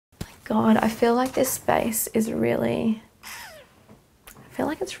God, I feel like this space is really, I feel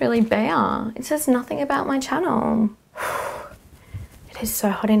like it's really bare. It says nothing about my channel. It is so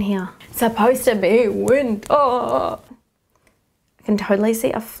hot in here. It's supposed to be winter. I can totally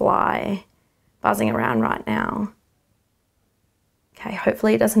see a fly buzzing around right now. Okay,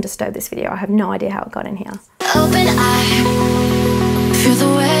 hopefully it doesn't disturb this video. I have no idea how it got in here. Open eye, feel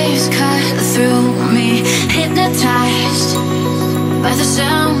the waves cut through me, hypnotized by the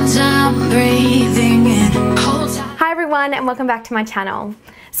sounds I'm breathing in. Hi everyone, and welcome back to my channel.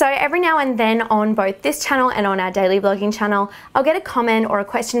 So every now and then on both this channel and on our daily vlogging channel, I'll get a comment or a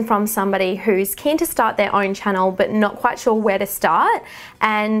question from somebody who's keen to start their own channel but not quite sure where to start,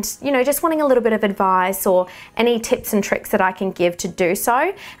 and just wanting a little bit of advice or any tips and tricks that I can give to do so.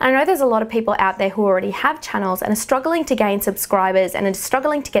 And I know there's a lot of people out there who already have channels and are struggling to gain subscribers and are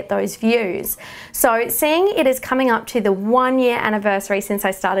struggling to get those views. So seeing it is coming up to the 1 year anniversary since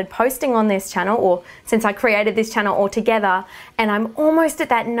I started posting on this channel, or since I created this channel altogether, and I'm almost at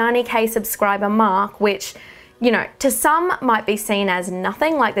that 90k subscriber mark, which to some might be seen as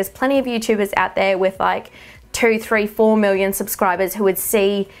nothing. Like, there's plenty of YouTubers out there with like 2, 3, 4 million subscribers who would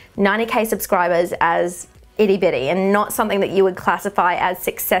see 90k subscribers as itty bitty and not something that you would classify as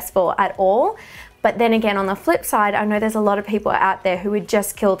successful at all. But then again, on the flip side, I know there's a lot of people out there who would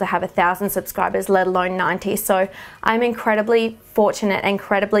just kill to have 1,000 subscribers, let alone 90. So I'm incredibly fortunate and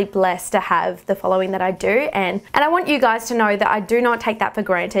incredibly blessed to have the following that I do. And I want you guys to know that I do not take that for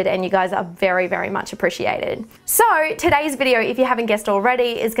granted, and you guys are very, very much appreciated. So today's video, if you haven't guessed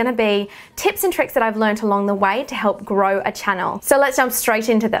already, is gonna be tips and tricks that I've learned along the way to help grow a channel. So let's jump straight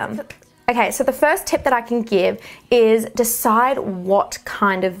into them. Okay, so the first tip that I can give is decide what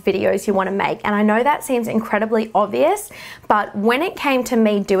kind of videos you want to make. And I know that seems incredibly obvious, but when it came to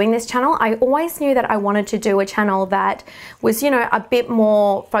me doing this channel, I always knew that I wanted to do a channel that was, a bit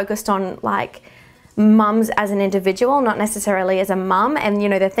more focused on like mums as an individual, not necessarily as a mum, and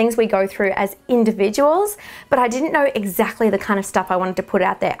the things we go through as individuals. But I didn't know exactly the kind of stuff I wanted to put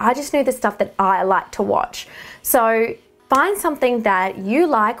out there. I just knew the stuff that I like to watch. So find something that you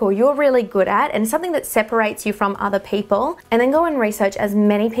like or you're really good at, and something that separates you from other people, and then go and research as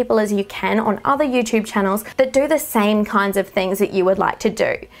many people as you can on other YouTube channels that do the same kinds of things that you would like to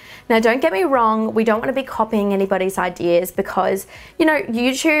do. Now, don't get me wrong, we don't want to be copying anybody's ideas, because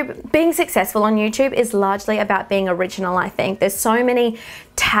YouTube, being successful on YouTube is largely about being original. I think there's so many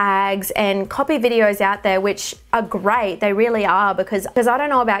tags and copy videos out there which are great, they really are, because I don't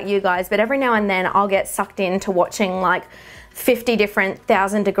know about you guys, but every now and then I'll get sucked into watching like 50 different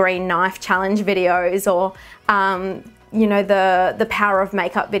 1,000-degree knife challenge videos, or the power of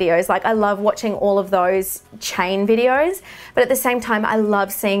makeup videos. Like, I love watching all of those chain videos, but at the same time I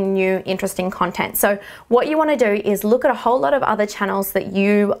love seeing new interesting content. So what you want to do is look at a whole lot of other channels that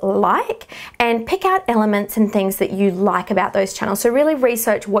you like and pick out elements and things that you like about those channels. So really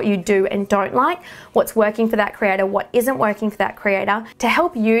research what you do and don't like, what's working for that creator, what isn't working for that creator, to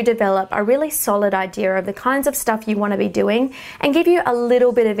help you develop a really solid idea of the kinds of stuff you want to be doing, and give you a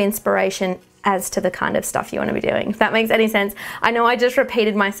little bit of inspiration as to the kind of stuff you want to be doing, if that makes any sense. I know I just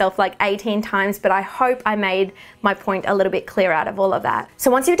repeated myself like 18 times, but I hope I made my point a little bit clear out of all of that.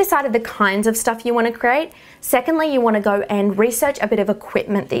 So once you've decided the kinds of stuff you want to create, secondly, you want to go and research a bit of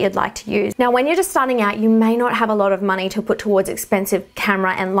equipment that you'd like to use. Now, when you're just starting out, you may not have a lot of money to put towards expensive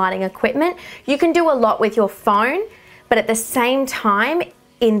camera and lighting equipment. You can do a lot with your phone, but at the same time,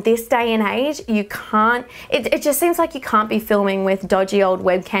 in this day and age, you can't, it just seems like you can't be filming with dodgy old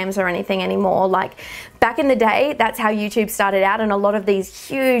webcams or anything anymore. Like, back in the day, that's how YouTube started out, and a lot of these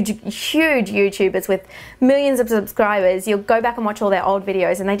huge YouTubers with millions of subscribers, you'll go back and watch all their old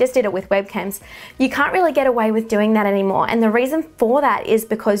videos and they just did it with webcams. You can't really get away with doing that anymore, and the reason for that is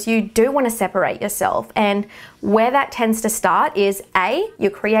because you do want to separate yourself, and where that tends to start is A, your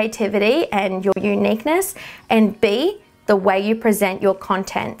creativity and your uniqueness, and B, the way you present your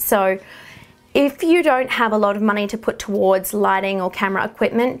content. So if you don't have a lot of money to put towards lighting or camera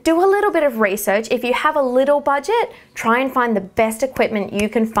equipment, do a little bit of research. If you have a little budget, try and find the best equipment you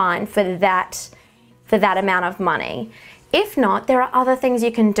can find for that amount of money. If not, there are other things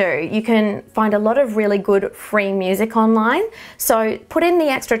you can do. You can find a lot of really good free music online. So put in the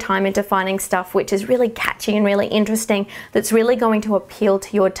extra time into finding stuff which is really catchy and really interesting, that's really going to appeal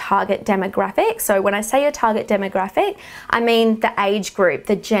to your target demographic. So when I say your target demographic, I mean the age group,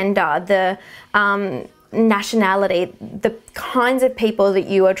 the gender, the nationality, the kinds of people that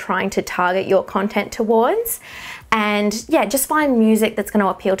you are trying to target your content towards. and yeah, just find music that's going to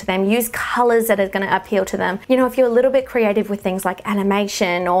appeal to them. Use colors that are going to appeal to them. You know, if you're a little bit creative with things like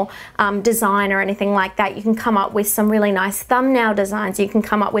animation or design or anything like that, you can come up with some really nice thumbnail designs. You can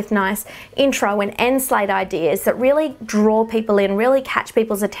come up with nice intro and end slate ideas that really draw people in, really catch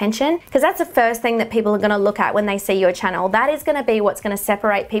people's attention, because that's the first thing that people are going to look at when they see your channel. That is going to be what's going to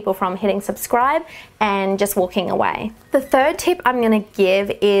separate people from hitting subscribe and just walking away. The third tip I'm going to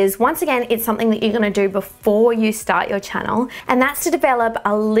give is, once again, it's something that you're going to do before you start your channel, and that's to develop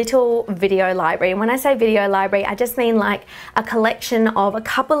a little video library. And when I say video library, I just mean like a collection of a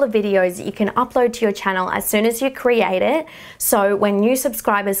couple of videos that you can upload to your channel as soon as you create it. So when new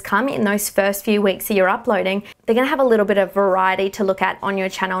subscribers come in those first few weeks that you're uploading, they're going to have a little bit of variety to look at on your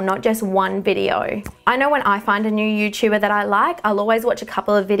channel, not just one video. I know when I find a new YouTuber that I like, I'll always watch a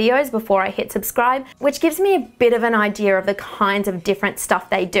couple of videos before I hit subscribe, which gives me a bit of an idea of the kinds of different stuff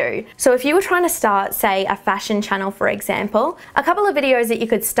they do. So if you were trying to start, say, a fashion channel, for example, a couple of videos that you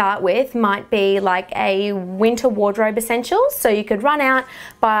could start with might be like a winter wardrobe essentials. So you could run out,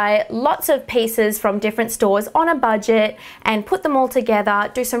 buy lots of pieces from different stores on a budget and put them all together,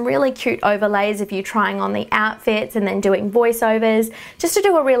 do some really cute overlays if you're trying on the outfits and then doing voiceovers, just to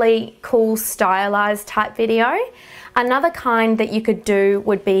do a really cool stylized type video. Another kind that you could do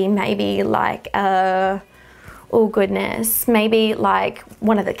would be maybe like oh goodness, maybe like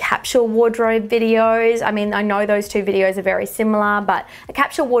one of the capsule wardrobe videos. I mean, I know those two videos are very similar, but a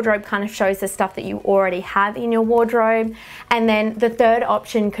capsule wardrobe kind of shows the stuff that you already have in your wardrobe. And then the third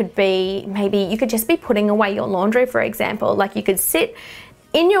option could be, maybe you could just be putting away your laundry, for example. Like you could sit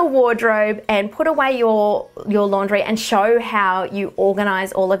in your wardrobe and put away your laundry and show how you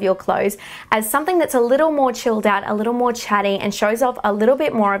organize all of your clothes as something that's a little more chilled out, a little more chatty, and shows off a little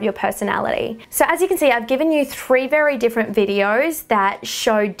bit more of your personality. So as you can see, I've given you 3 very different videos that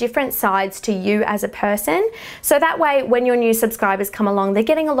show different sides to you as a person. So that way, when your new subscribers come along, they're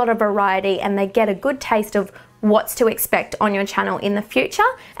getting a lot of variety and they get a good taste of what's to expect on your channel in the future,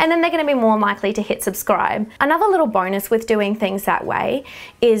 and then they're going to be more likely to hit subscribe. Another little bonus with doing things that way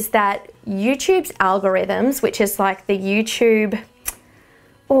is that YouTube's algorithms, which is like the YouTube,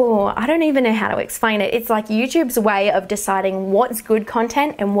 I don't even know how to explain it. It's like YouTube's way of deciding what's good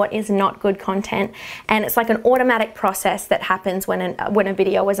content and what is not good content. And it's like an automatic process that happens when a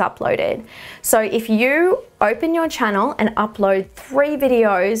video is uploaded. So if you open your channel and upload 3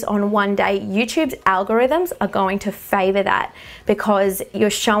 videos on one day, YouTube's algorithms are going to favor that, because you're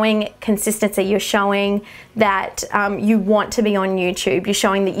showing consistency. You're showing that you want to be on YouTube. You're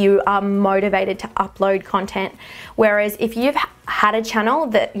showing that you are motivated to upload content. Whereas if you've had a channel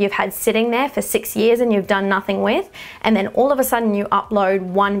that you've had sitting there for 6 years and you've done nothing with, and then all of a sudden you upload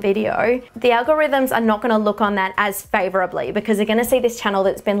one video, the algorithms are not going to look on that as favorably, because they're going to see this channel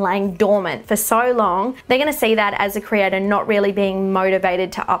that's been laying dormant for so long. They're going to see that as a creator not really being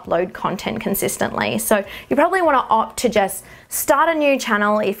motivated to upload content consistently. So you probably want to opt to just start a new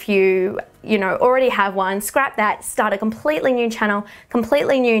channel if you already have one. Scrap that, start a completely new channel,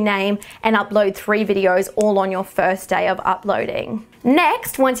 completely new name, and upload 3 videos all on your first day of uploading.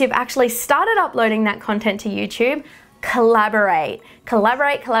 Next, once you've actually started uploading that content to YouTube, collaborate.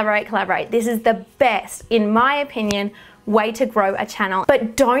 Collaborate, collaborate, collaborate. This is the best, in my opinion, way to grow a channel.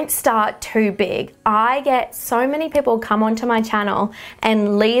 But don't start too big. I get so many people come onto my channel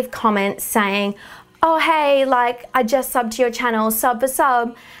and leave comments saying, oh hey, like I just subbed to your channel, sub for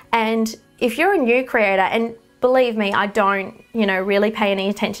sub. And if you're a new creator, and believe me, I don't, really pay any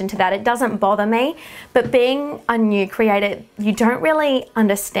attention to that. It doesn't bother me. But being a new creator, you don't really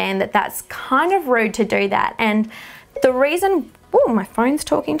understand that that's kind of rude to do that. And the reason, my phone's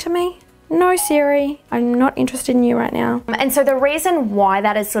talking to me. No, Siri, I'm not interested in you right now. And so the reason why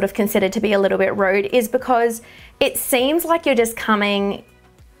that is sort of considered to be a little bit rude is because it seems like you're just coming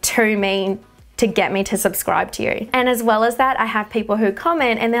to me to get me to subscribe to you. And as well as that, I have people who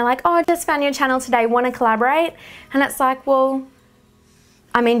comment and they're like, oh, I just found your channel today, want to collaborate? And it's like, well,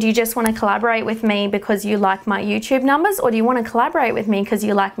 I mean, do you just want to collaborate with me because you like my YouTube numbers, or do you want to collaborate with me because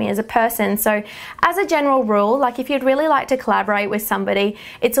you like me as a person? So as a general rule, like if you'd really like to collaborate with somebody,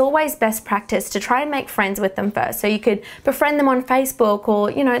 it's always best practice to try and make friends with them first. So you could befriend them on Facebook,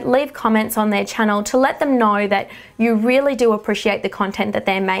 or, leave comments on their channel to let them know that you really do appreciate the content that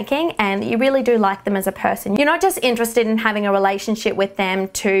they're making and that you really do like them as a person. You're not just interested in having a relationship with them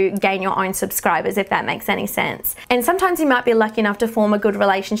to gain your own subscribers, if that makes any sense. And sometimes you might be lucky enough to form a good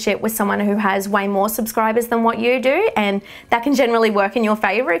relationship with someone who has way more subscribers than what you do, and that can generally work in your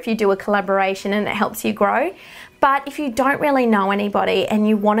favor if you do a collaboration and it helps you grow. But if you don't really know anybody and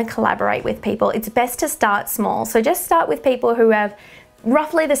you want to collaborate with people, it's best to start small. So just start with people who have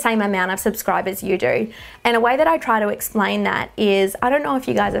roughly the same amount of subscribers you do. And a way that I try to explain that is, I don't know if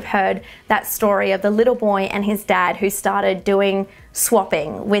you guys have heard that story of the little boy and his dad who started doing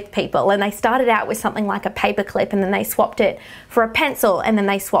swapping with people, and they started out with something like a paper clip, and then they swapped it for a pencil, and then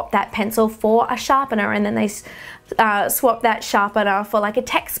they swapped that pencil for a sharpener, and then they swapped that sharpener for like a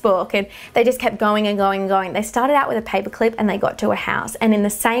textbook, and they just kept going and going and going. They started out with a paper clip and they got to a house. And in the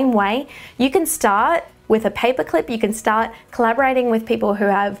same way, you can start with a paperclip, you can start collaborating with people who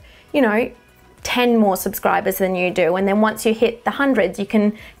have, you know, 10 more subscribers than you do. And then once you hit the hundreds, you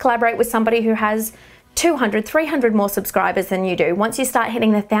can collaborate with somebody who has 200, 300 more subscribers than you do. Once you start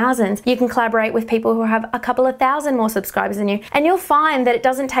hitting the thousands, you can collaborate with people who have a couple of thousand more subscribers than you. And you'll find that it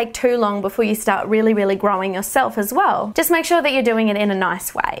doesn't take too long before you start really, really growing yourself as well. Just make sure that you're doing it in a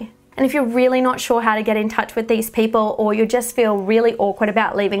nice way. And if you're really not sure how to get in touch with these people, or you just feel really awkward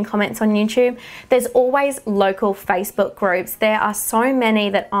about leaving comments on YouTube, there's always local Facebook groups. There are so many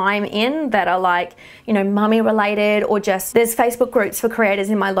that I'm in that are like, you know, mummy related, or just there's Facebook groups for creators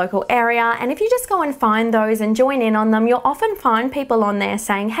in my local area. And if you just go and find those and join in on them, you'll often find people on there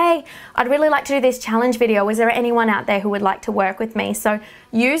saying, hey, I'd really like to do this challenge video. Is there anyone out there who would like to work with me? So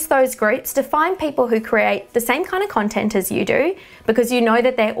use those groups to find people who create the same kind of content as you do, because you know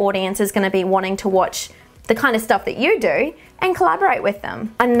that their audience is going to be wanting to watch the kind of stuff that you do, and collaborate with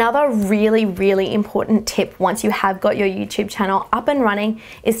them. Another really, really important tip once you have got your YouTube channel up and running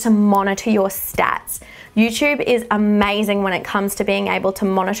is to monitor your stats. YouTube is amazing when it comes to being able to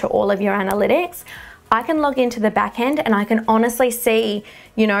monitor all of your analytics. I can log into the back end and I can honestly see,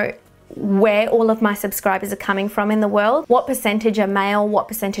 you know, where all of my subscribers are coming from in the world, what percentage are male, what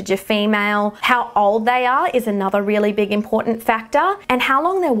percentage are female, how old they are is another really big important factor, and how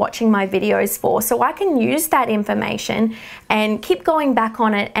long they're watching my videos for. So I can use that information and keep going back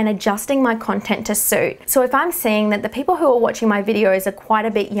on it and adjusting my content to suit. So if I'm seeing that the people who are watching my videos are quite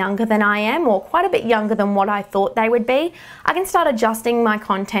a bit younger than I am, or quite a bit younger than what I thought they would be, I can start adjusting my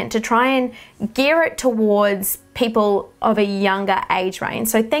content to try and gear it towards people of a younger age range.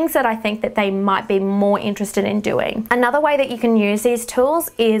 So things that I think that they might be more interested in doing. Another way that you can use these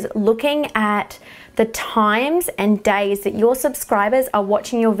tools is looking at the times and days that your subscribers are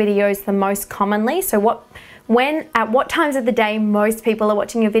watching your videos the most commonly. So at what times of the day most people are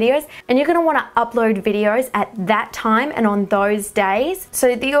watching your videos, and you're going to want to upload videos at that time and on those days so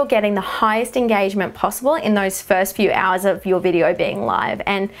that you're getting the highest engagement possible in those first few hours of your video being live.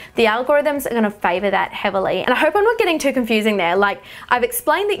 And the algorithms are going to favor that heavily. And I hope I'm not getting too confusing there. Like, I've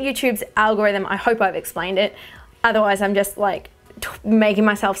explained that YouTube's algorithm, I hope I've explained it. Otherwise, I'm just like making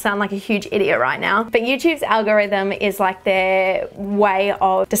myself sound like a huge idiot right now. But YouTube's algorithm is like their way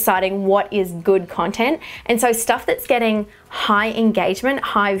of deciding what is good content. And so stuff that's getting high engagement,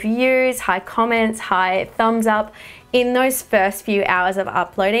 high views, high comments, high thumbs up in those first few hours of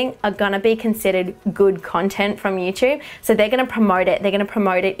uploading are gonna be considered good content from YouTube. So they're gonna promote it. They're gonna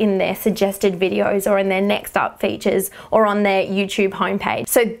promote it in their suggested videos, or in their next up features, or on their YouTube homepage.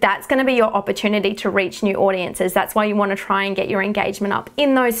 So that's gonna be your opportunity to reach new audiences. That's why you wanna try and get your engagement up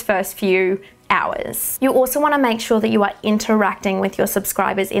in those first few hours. You also want to make sure that you are interacting with your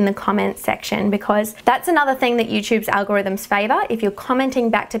subscribers in the comment section, because that's another thing that YouTube's algorithms favor. If you're commenting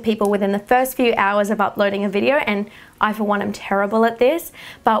back to people within the first few hours of uploading a video, and I for one am terrible at this,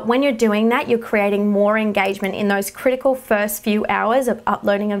 but when you're doing that, you're creating more engagement in those critical first few hours of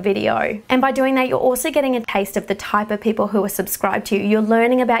uploading a video. And by doing that, you're also getting a taste of the type of people who are subscribed to you. You're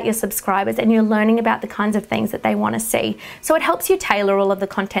learning about your subscribers, and you're learning about the kinds of things that they want to see. So it helps you tailor all of the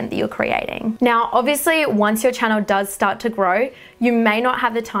content that you're creating. Now, obviously, once your channel does start to grow, you may not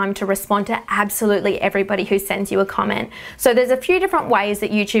have the time to respond to absolutely everybody who sends you a comment. So there's a few different ways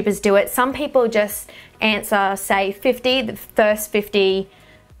that YouTubers do it. Some people just answer, say, the first 50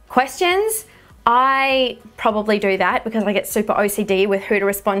 questions. I probably do that because I get super OCD with who to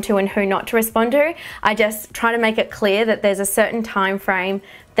respond to and who not to respond to. I just try to make it clear that there's a certain time frame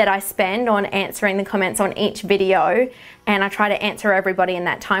that I spend on answering the comments on each video, and I try to answer everybody in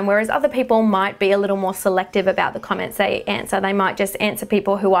that time, whereas other people might be a little more selective about the comments they answer. They might just answer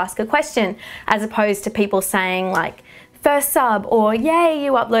people who ask a question, as opposed to people saying like, first sub, or yay,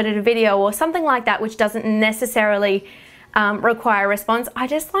 you uploaded a video, or something like that, which doesn't necessarily require a response. I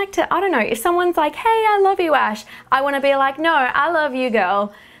just like to, I don't know, if someone's like, hey, I love you, Ash, I want to be like, no, I love you,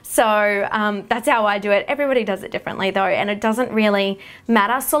 girl. So that's how I do it. Everybody does it differently though, and it doesn't really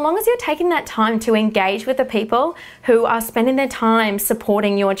matter so long as you're taking that time to engage with the people who are spending their time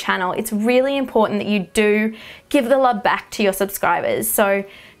supporting your channel. It's really important that you do give the love back to your subscribers. So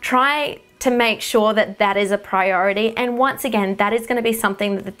try to make sure that that is a priority. And once again, that is going to be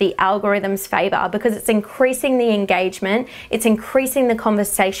something that the algorithms favor, because it's increasing the engagement, it's increasing the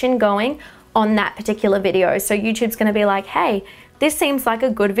conversation going on that particular video. So YouTube's going to be like, hey, this seems like a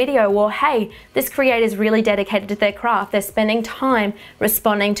good video, or hey, this creator is really dedicated to their craft. They're spending time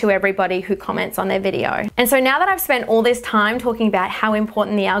responding to everybody who comments on their video. And so now that I've spent all this time talking about how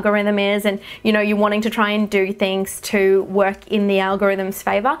important the algorithm is, and you know, you're wanting to try and do things to work in the algorithm's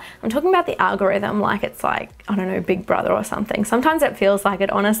favor, I'm talking about the algorithm like it's like, I don't know, Big Brother or something. Sometimes it feels like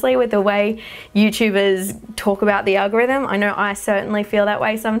it, honestly, with the way YouTubers talk about the algorithm. I know I certainly feel that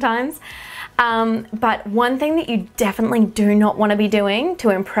way sometimes. But one thing that you definitely do not want to be doing to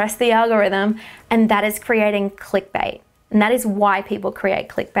impress the algorithm, and that is creating clickbait. And that is why people create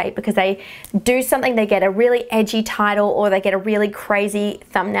clickbait, because they do something, they get a really edgy title or they get a really crazy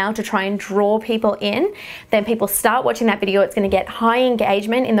thumbnail to try and draw people in. Then people start watching that video. It's going to get high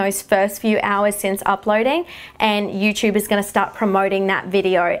engagement in those first few hours since uploading, and YouTube is going to start promoting that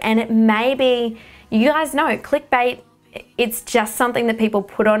video. And it may be, you guys know, clickbait, it's just something that people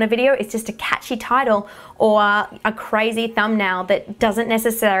put on a video. It's just a catchy title or a crazy thumbnail that doesn't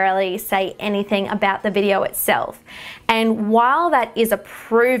necessarily say anything about the video itself. And while that is a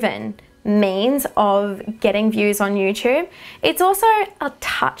proven means of getting views on YouTube, it's also a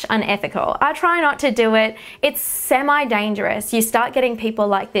touch unethical. I try not to do it. It's semi-dangerous. You start getting people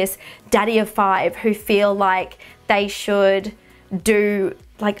like this daddy of 5 who feel like they should do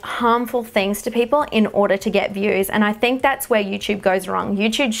like harmful things to people in order to get views. And I think that's where YouTube goes wrong.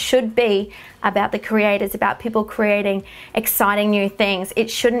 YouTube should be about the creators, about people creating exciting new things. It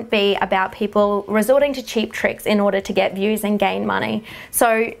shouldn't be about people resorting to cheap tricks in order to get views and gain money.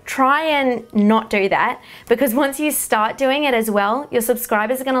 So try and not do that, because once you start doing it as well, your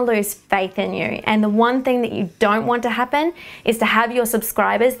subscribers are gonna lose faith in you. And the one thing that you don't want to happen is to have your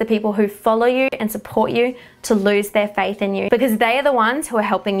subscribers, the people who follow you and support you, to lose their faith in you, because they are the ones who are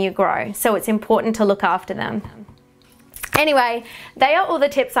helping you grow. So it's important to look after them. Anyway, they are all the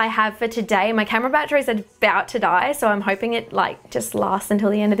tips I have for today. My camera battery is about to die, so I'm hoping it like just lasts until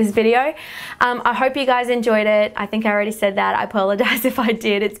the end of this video. I hope you guys enjoyed it. I think I already said that. I apologize if I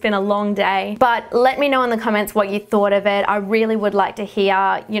did. It's been a long day. But let me know in the comments what you thought of it. I really would like to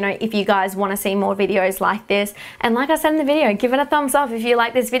hear, you know, if you guys want to see more videos like this. And like I said in the video, give it a thumbs up if you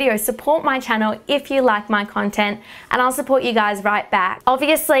like this video. Support my channel if you like my content, and I'll support you guys right back.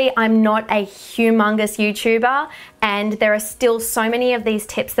 Obviously, I'm not a humongous YouTuber, and there are still so many of these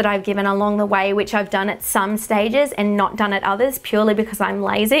tips that I've given along the way, which I've done at some stages and not done at others, purely because I'm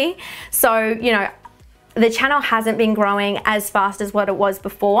lazy. So, you know, the channel hasn't been growing as fast as what it was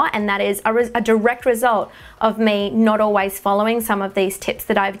before, and that is a direct result of me not always following some of these tips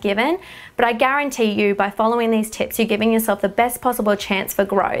that I've given. But I guarantee you, by following these tips, you're giving yourself the best possible chance for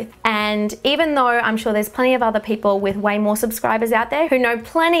growth. And even though I'm sure there's plenty of other people with way more subscribers out there who know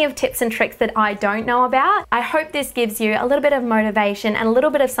plenty of tips and tricks that I don't know about, I hope this gives you a little bit of motivation and a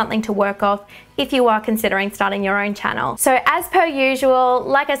little bit of something to work off if you are considering starting your own channel. So as per usual,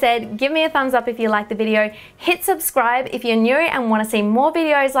 like I said, give me a thumbs up if you like the video, hit subscribe if you're new and want to see more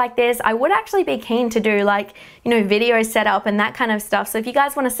videos like this. I would actually be keen to do like, you know, video setup and that kind of stuff. So if you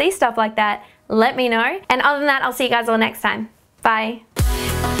guys want to see stuff like that, let me know. And other than that, I'll see you guys all next time. Bye.